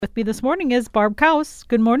With me this morning is Barb Kaus.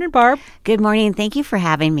 Good morning, Barb. Good morning. Thank you for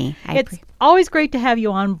having me. It's always great to have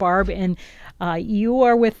you on, Barb. And you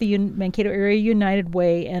are with the Mankato Area United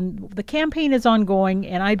Way, and the campaign is ongoing.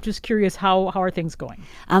 And I'm just curious, how are things going?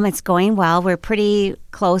 It's going well. We're pretty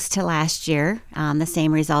close to last year, the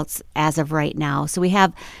same results as of right now. So we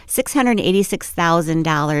have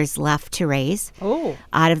 $686,000 left to raise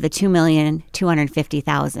out of the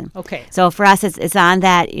 $2,250,000. Okay. So for us, it's on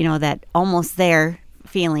that, that almost there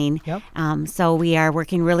feeling. Yep. So we are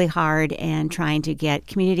working really hard and trying to get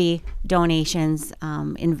community donations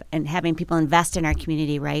and having people invest in our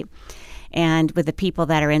community, right? And with the people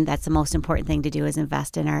that are in, that's the most important thing to do is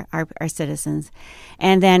invest in our citizens.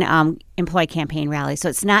 And then employee campaign rallies. So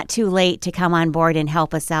it's not too late to come on board and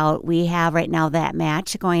help us out. We have right now that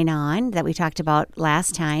match going on that we talked about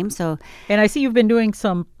last time. And I see you've been doing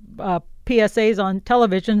some PSAs on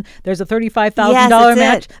television. There's a $35,000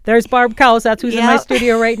 match. There's Barb Kaus. That's who's in my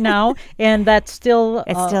studio right now, and that's still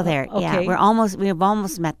it's still there. Okay. Yeah, we've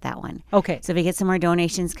almost met that one. Okay. So if we get some more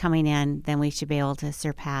donations coming in, then we should be able to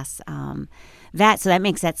surpass that. So that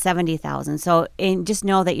makes that $70,000. So just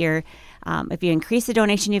know that if you increase the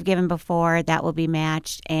donation you've given before, that will be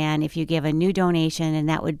matched. And if you give a new donation, and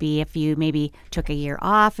that would be if you maybe took a year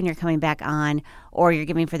off and you're coming back on, or you're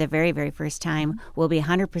giving for the very, very first time, will be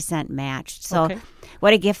 100% matched. So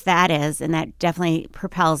what a gift that is, and that definitely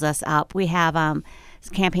propels us up. We have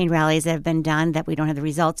campaign rallies that have been done that we don't have the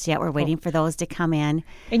results yet. We're waiting for those to come in.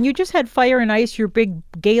 And you just had Fire and Ice, your big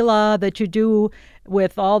gala that you do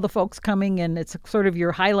with all the folks coming, and it's sort of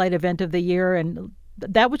your highlight event of the year. And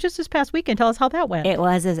that was just this past weekend. Tell us how that went. It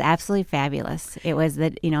was absolutely fabulous. It was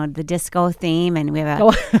the disco theme, and we have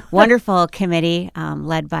a wonderful committee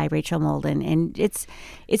led by Rachel Molden, and it's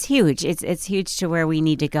huge. It's huge to where we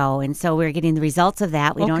need to go, and so we're getting the results of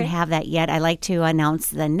that. We don't have that yet. I like to announce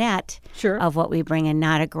the net of what we bring in,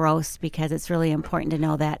 not a gross, because it's really important to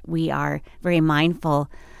know that we are very mindful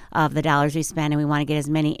of the dollars we spend, and we want to get as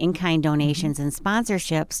many in-kind donations and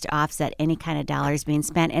sponsorships to offset any kind of dollars being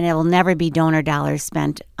spent, and it will never be donor dollars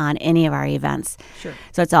spent on any of our events. Sure.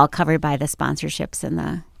 So it's all covered by the sponsorships and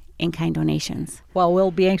the in-kind donations. Well,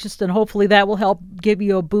 we'll be anxious, and hopefully that will help give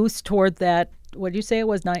you a boost toward that. What did you say it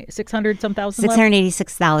was? 600-some thousand?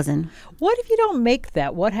 686,000. What if you don't make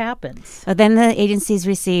that? What happens? So then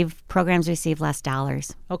the programs receive less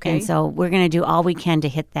dollars. Okay. And so we're going to do all we can to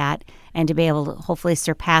hit that and to be able to hopefully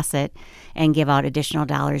surpass it and give out additional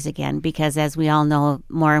dollars again. Because as we all know,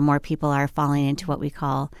 more and more people are falling into what we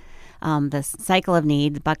call the cycle of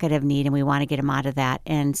need, the bucket of need, and we want to get them out of that.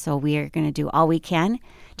 And so we are going to do all we can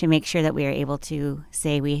to make sure that we are able to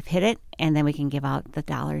say we've hit it, and then we can give out the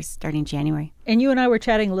dollars starting January. And you and I were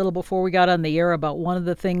chatting a little before we got on the air about one of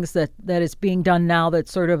the things that is being done now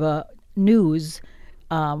that's sort of a news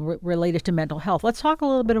related to mental health. Let's talk a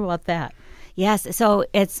little bit about that. Yes, so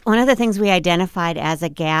it's one of the things we identified as a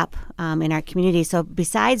gap in our community. So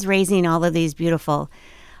besides raising all of these beautiful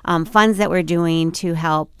funds that we're doing to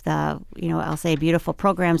help I'll say beautiful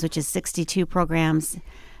programs, which is 62 programs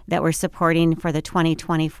that we're supporting for the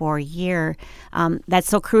 2024 year. That's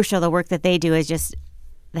so crucial. The work that they do is just,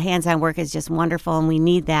 the hands-on work is just wonderful, and we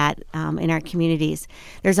need that in our communities.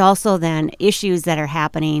 There's also then issues that are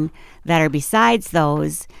happening that are besides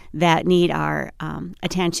those that need our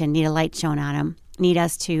attention, need a light shown on them, need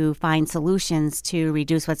us to find solutions to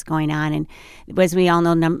reduce what's going on. And as we all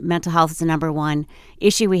know, mental health is the number one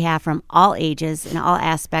issue we have from all ages and all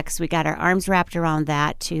aspects. We got our arms wrapped around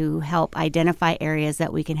that to help identify areas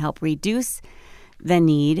that we can help reduce the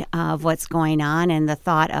need of what's going on and the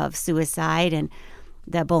thought of suicide and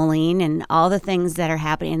the bullying and all the things that are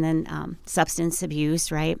happening, and then substance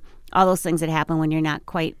abuse, right? All those things that happen when you're not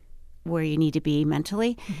quite where you need to be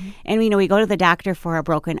mentally. Mm-hmm. And we go to the doctor for a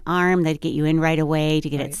broken arm, they get you in right away to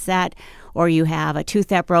get it set, or you have a tooth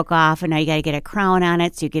that broke off and now you got to get a crown on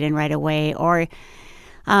it, so you get in right away, or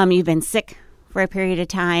you've been sick for a period of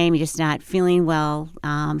time, you're just not feeling well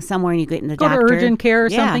somewhere, and you get in the doctor. Go to urgent care or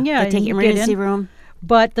something, they take your emergency room.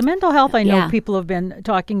 But the mental health, I know people have been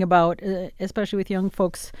talking about, especially with young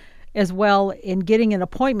folks as well, in getting an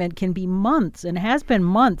appointment can be months, and has been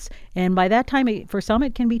months. And by that time, for some,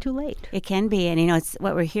 it can be too late. It can be. And, it's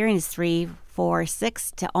what we're hearing is 3, 4,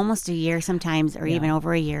 6 to almost a year sometimes, or even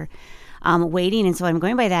over a year. Waiting. And so what I'm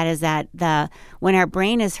going by that is that when our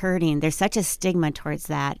brain is hurting, there's such a stigma towards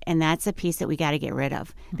that. And that's a piece that we got to get rid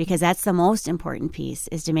of, because that's the most important piece,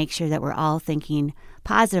 is to make sure that we're all thinking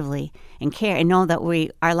positively and care and know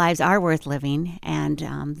that our lives are worth living, and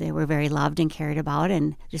that we're very loved and cared about,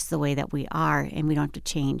 and just the way that we are, and we don't have to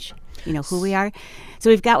change, who we are.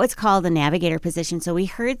 So we've got what's called the navigator position. So we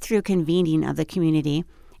heard through convening of the community,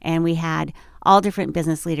 and we had all different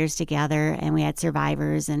business leaders together, and we had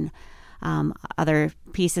survivors and other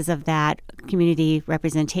pieces of that community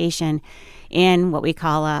representation in what we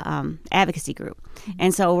call a advocacy group.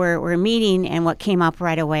 And so we're meeting, and what came up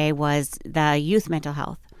right away was the youth mental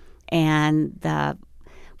health and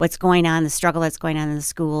what's going on, the struggle that's going on in the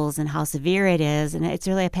schools and how severe it is. And it's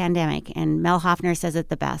really a pandemic. And Mel Hoffner says it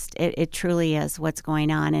the best. It truly is what's going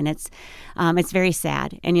on. And it's very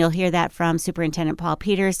sad. And you'll hear that from Superintendent Paul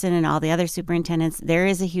Peterson and all the other superintendents. There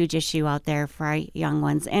is a huge issue out there for our young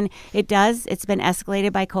ones. And it's been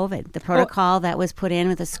escalated by COVID. The protocol that was put in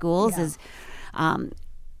with the schools is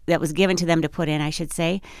that was given to them to put in, I should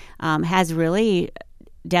say, has really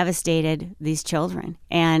devastated these children.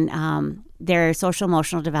 And their social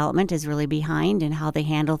emotional development is really behind in how they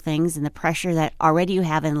handle things and the pressure that already you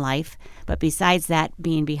have in life. But besides that,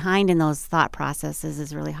 being behind in those thought processes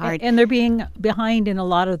is really hard. And they're being behind in a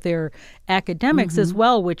lot of their academics as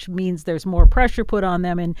well, which means there's more pressure put on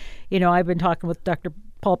them. And, I've been talking with Dr.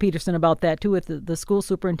 Paul Peterson about that too, with the school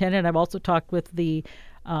superintendent. I've also talked with the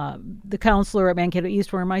counselor at Mankato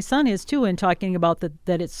East, where my son is too, and talking about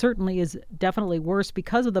that it certainly is definitely worse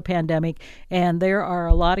because of the pandemic, and there are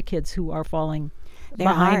a lot of kids who are falling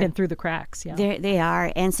behind and through the cracks. Yeah, they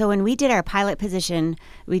are. And so when we did our pilot position,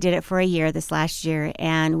 we did it for a year this last year,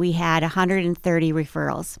 and we had 130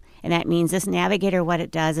 referrals. And that means this navigator, what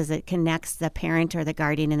it does is it connects the parent or the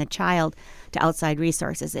guardian and the child to outside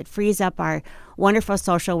resources. It frees up our wonderful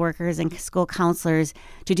social workers and school counselors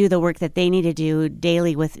to do the work that they need to do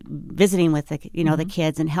daily with visiting with the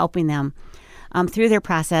kids and helping them through their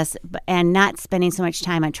process, and not spending so much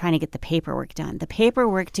time on trying to get the paperwork done. The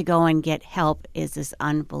paperwork to go and get help is just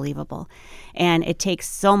unbelievable. And it takes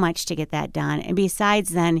so much to get that done. And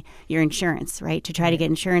besides then, your insurance, right? To try to get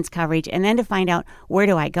insurance coverage, and then to find out, where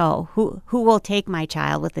do I go? Who will take my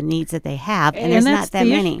child with the needs that they have? And there's not that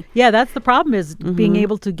many. Yeah, that's the problem, is being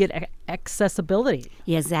able to get accessibility.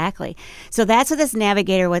 Yeah, exactly. So that's what this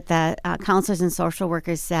navigator, what the counselors and social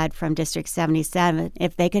workers said from District 77,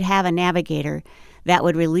 if they could have a navigator that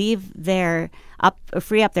would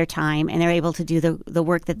free up their time, and they're able to do the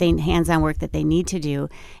work that hands-on work that they need to do,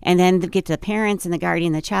 and then get the parents and the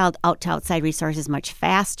guardian, the child, out to outside resources much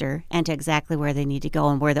faster and to exactly where they need to go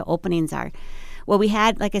and where the openings are. Well, we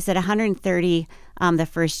had, like I said, 130 the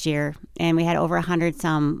first year, and we had over 100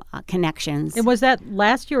 some connections. And was that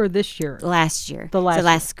last year or this year? Last year. The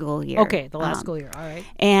last school year. Okay, the last school year. All right.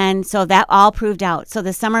 And so that all proved out. So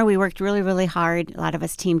this summer we worked really, really hard. A lot of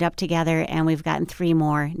us teamed up together, and we've gotten 3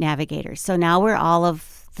 more navigators. So now we're all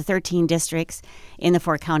of the 13 districts in the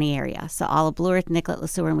 4-county area. So all of Blue Earth, Nicollet,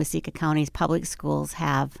 LeSueur, and Waseca counties public schools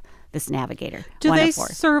have this navigator. Do they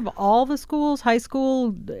serve all the schools, high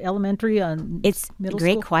school, elementary, and it's middle school? It's a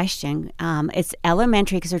great school? question. It's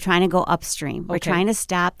elementary because we're trying to go upstream. We're trying to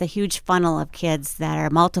stop the huge funnel of kids that are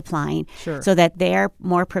multiplying so that they're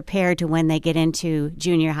more prepared to when they get into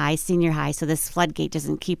junior high, senior high, so this floodgate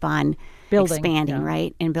doesn't keep on expanding,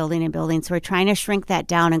 right? And building. So we're trying to shrink that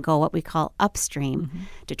down and go what we call upstream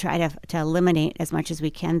to try to eliminate as much as we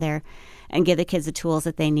can there and give the kids the tools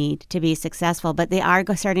that they need to be successful. But they are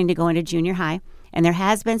starting to go into junior high, and there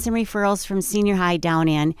has been some referrals from senior high down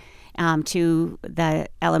in to the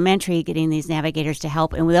elementary, getting these navigators to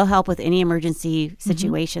help, and they'll help with any emergency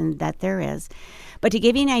situation that there is. But to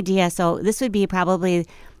give you an idea, so this would be probably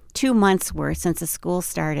 2 months worth since the school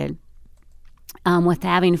started. With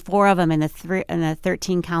having 4 of them in the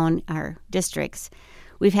 13 county districts,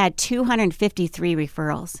 we've had 253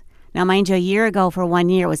 referrals. Now, mind you, a year ago for 1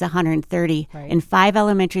 year it was 130 in 5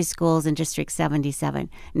 elementary schools in District 77.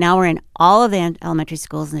 Now we're in all of the elementary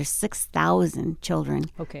schools, and there's 6,000 children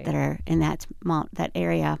that are in that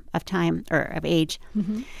area of time or of age.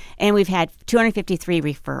 And we've had 253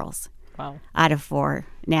 referrals out of 4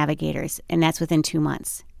 navigators, and that's within 2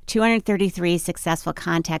 months. 233 successful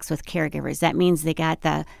contacts with caregivers. That means they got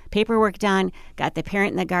the paperwork done, got the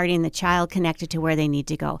parent and the guardian, the child connected to where they need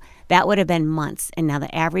to go. That would have been months. And now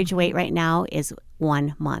the average wait right now is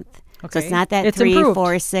 1 month. So it's not that 3, improved.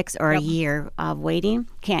 4, 6, or a year of waiting.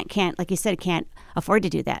 Can't, like you said, can't afford to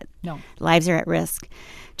do that. No. Lives are at risk.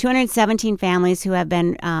 217 families who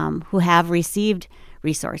have received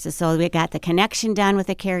resources. So we got the connection done with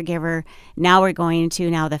the caregiver. Now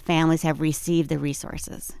the families have received the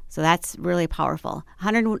resources. So that's really powerful.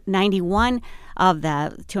 191 of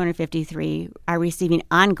the 253 are receiving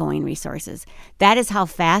ongoing resources. That is how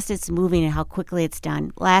fast it's moving and how quickly it's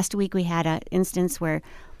done. Last week we had an instance where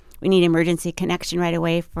we need emergency connection right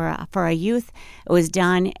away for a youth. It was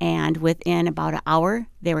done, and within about an hour,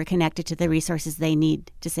 they were connected to the resources they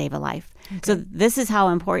need to save a life. So this is how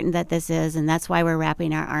important that this is, and that's why we're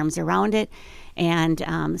wrapping our arms around it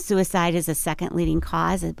And suicide is the second leading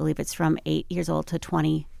cause. I believe it's from 8 years old to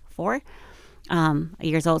 24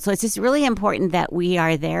 years old. So it's just really important that we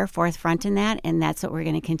are there forthfront in that, and that's what we're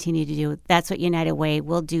going to continue to do. That's what United Way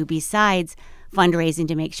will do besides fundraising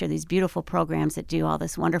to make sure these beautiful programs that do all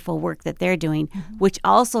this wonderful work that they're doing, which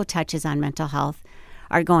also touches on mental health,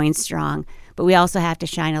 are going strong. But we also have to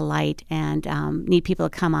shine a light and need people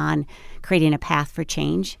to come on, creating a path for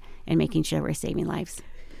change and making sure we're saving lives.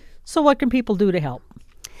 So what can people do to help?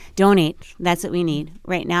 Donate. That's what we need.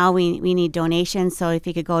 Right now we need donations. So if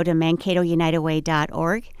you could go to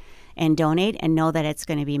MankatoUnitedWay.org and donate and know that it's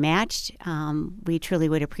going to be matched, we truly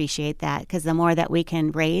would appreciate that, because the more that we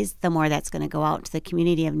can raise, the more that's going to go out to the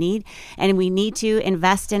community of need. And we need to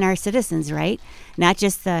invest in our citizens, right? Not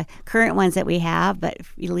just the current ones that we have, but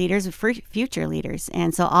leaders, future leaders.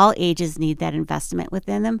 And so all ages need that investment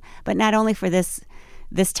within them, but not only for this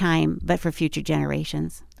time, but for future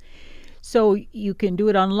generations. So you can do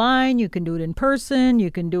it online, you can do it in person,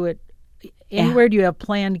 you can do it anywhere. Do you have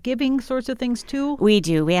planned giving sorts of things too? We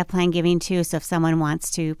do. We have planned giving too. So if someone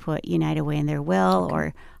wants to put United Way in their will,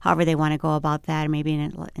 or however they want to go about that, or maybe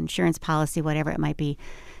an insurance policy, whatever it might be,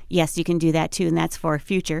 yes, you can do that too. And that's for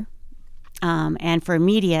future. And for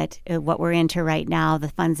immediate, what we're into right now, the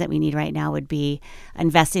funds that we need right now would be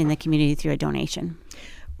investing in the community through a donation.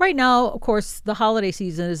 Right now, of course, the holiday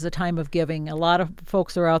season is the time of giving. A lot of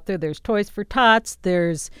folks are out there. There's Toys for Tots.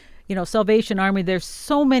 There's, Salvation Army. There's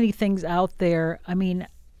so many things out there. I mean,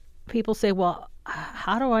 people say, well,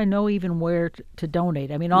 how do I know even where to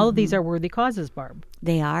donate? I mean, all of these are worthy causes, Barb.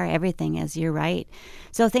 They are. Everything is. You're right.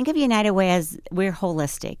 So think of United Way as we're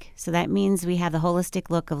holistic. So that means we have the holistic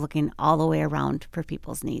look of looking all the way around for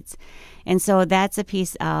people's needs. And so that's a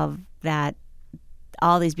piece of that.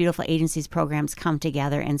 All these beautiful agencies, programs come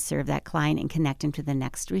together and serve that client and connect them to the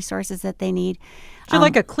next resources that they need. So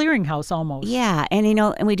like a clearinghouse almost. Yeah. And,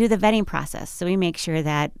 and we do the vetting process. So we make sure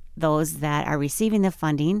that those that are receiving the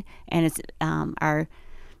funding and are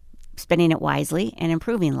spending it wisely and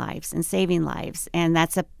improving lives and saving lives. And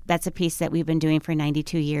that's a piece that we've been doing for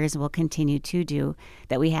 92 years and will continue to do,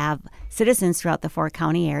 that we have citizens throughout the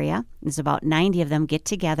 4-county area. There's about 90 of them get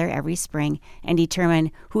together every spring and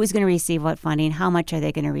determine who is going to receive what funding, how much are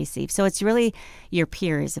they going to receive. So it's really your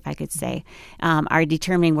peers, if I could say, are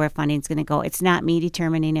determining where funding is going to go. It's not me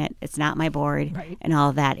determining it. It's not my board and all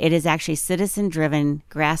of that. It is actually citizen-driven,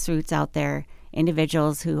 grassroots out there,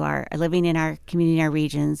 individuals who are living in our community, in our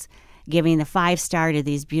regions, giving the 5-star to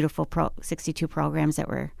these beautiful 62 programs that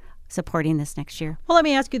we're supporting this next year. Well, let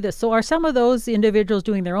me ask you this. So are some of those individuals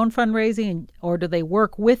doing their own fundraising, or do they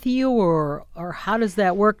work with you, or how does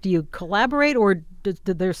that work? Do you collaborate, or do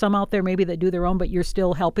there's some out there maybe that do their own, but you're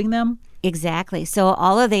still helping them? Exactly. So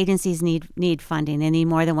all of the agencies need funding. They need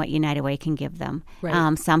more than what United Way can give them.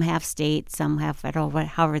 Right. Some have state, some have federal,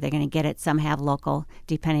 however they're going to get it. Some have local,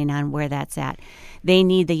 depending on where that's at. They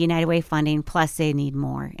need the United Way funding, plus they need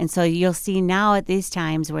more. And so you'll see now at these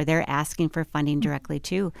times where they're asking for funding directly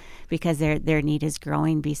too, because their need is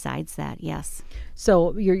growing besides that, yes.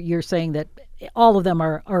 So you're saying that all of them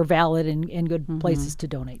are valid and good places to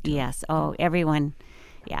donate to. Yes. Oh, everyone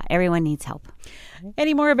needs help.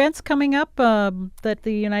 Any more events coming up that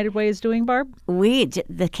the United Way is doing, Barb?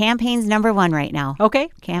 The campaign's number one right now. Okay.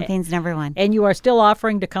 Campaign's number one. And you are still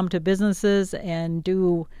offering to come to businesses and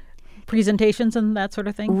do presentations and that sort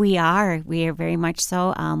of thing? We are very much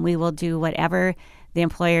so. We will do whatever the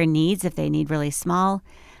employer needs. If they need really small,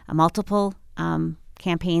 multiple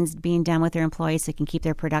campaigns being done with their employees so they can keep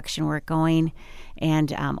their production work going,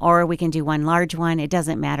 and or we can do one large one. It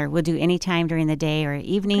doesn't matter. We'll do any time during the day or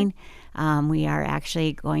evening. Okay. We are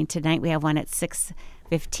actually going tonight. We have one at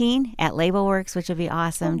 6:15 at Label Works, which will be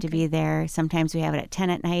awesome to be there. Sometimes we have it at 10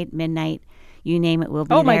 at night, midnight. You name it, we'll be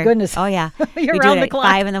there. Oh, my goodness. Oh, yeah. You're we around do it the at clock.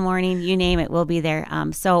 5 in the morning. You name it, we'll be there.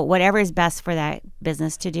 So whatever is best for that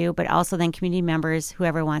business to do, but also then community members,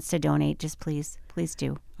 whoever wants to donate, just please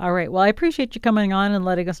do. All right. Well, I appreciate you coming on and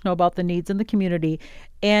letting us know about the needs in the community.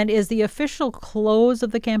 And is the official close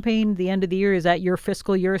of the campaign the end of the year? Is that your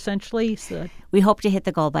fiscal year, essentially? So, we hope to hit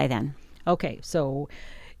the goal by then. Okay. So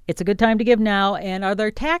it's a good time to give now. And are there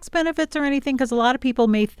tax benefits or anything? Because a lot of people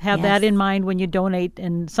may have that in mind when you donate.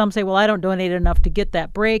 And some say, well, I don't donate enough to get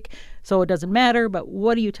that break, so it doesn't matter. But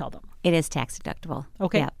what do you tell them? It is tax deductible.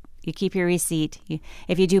 Okay. Yep. You keep your receipt.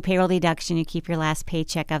 If you do payroll deduction, you keep your last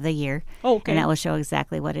paycheck of the year. Oh, okay. And that will show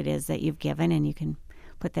exactly what it is that you've given, and you can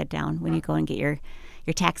put that down when you go and get your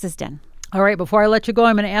taxes done. All right. Before I let you go,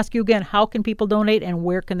 I'm going to ask you again, how can people donate and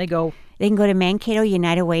where can they go? They can go to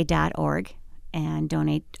MankatoUnitedWay.org and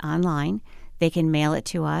donate online. They can mail it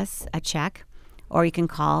to us, a check, or you can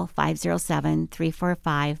call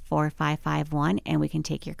 507-345-4551, and we can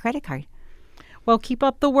take your credit card. Well, keep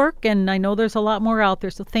up the work, and I know there's a lot more out there,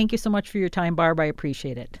 so thank you so much for your time, Barb. I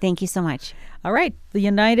appreciate it. Thank you so much. All right. The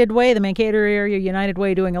United Way, the Mankato Area United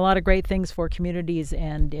Way, doing a lot of great things for communities,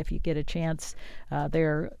 and if you get a chance,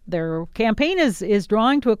 their campaign is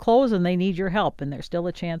drawing to a close, and they need your help, and there's still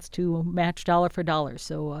a chance to match dollar for dollar.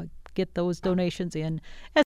 So get those donations in as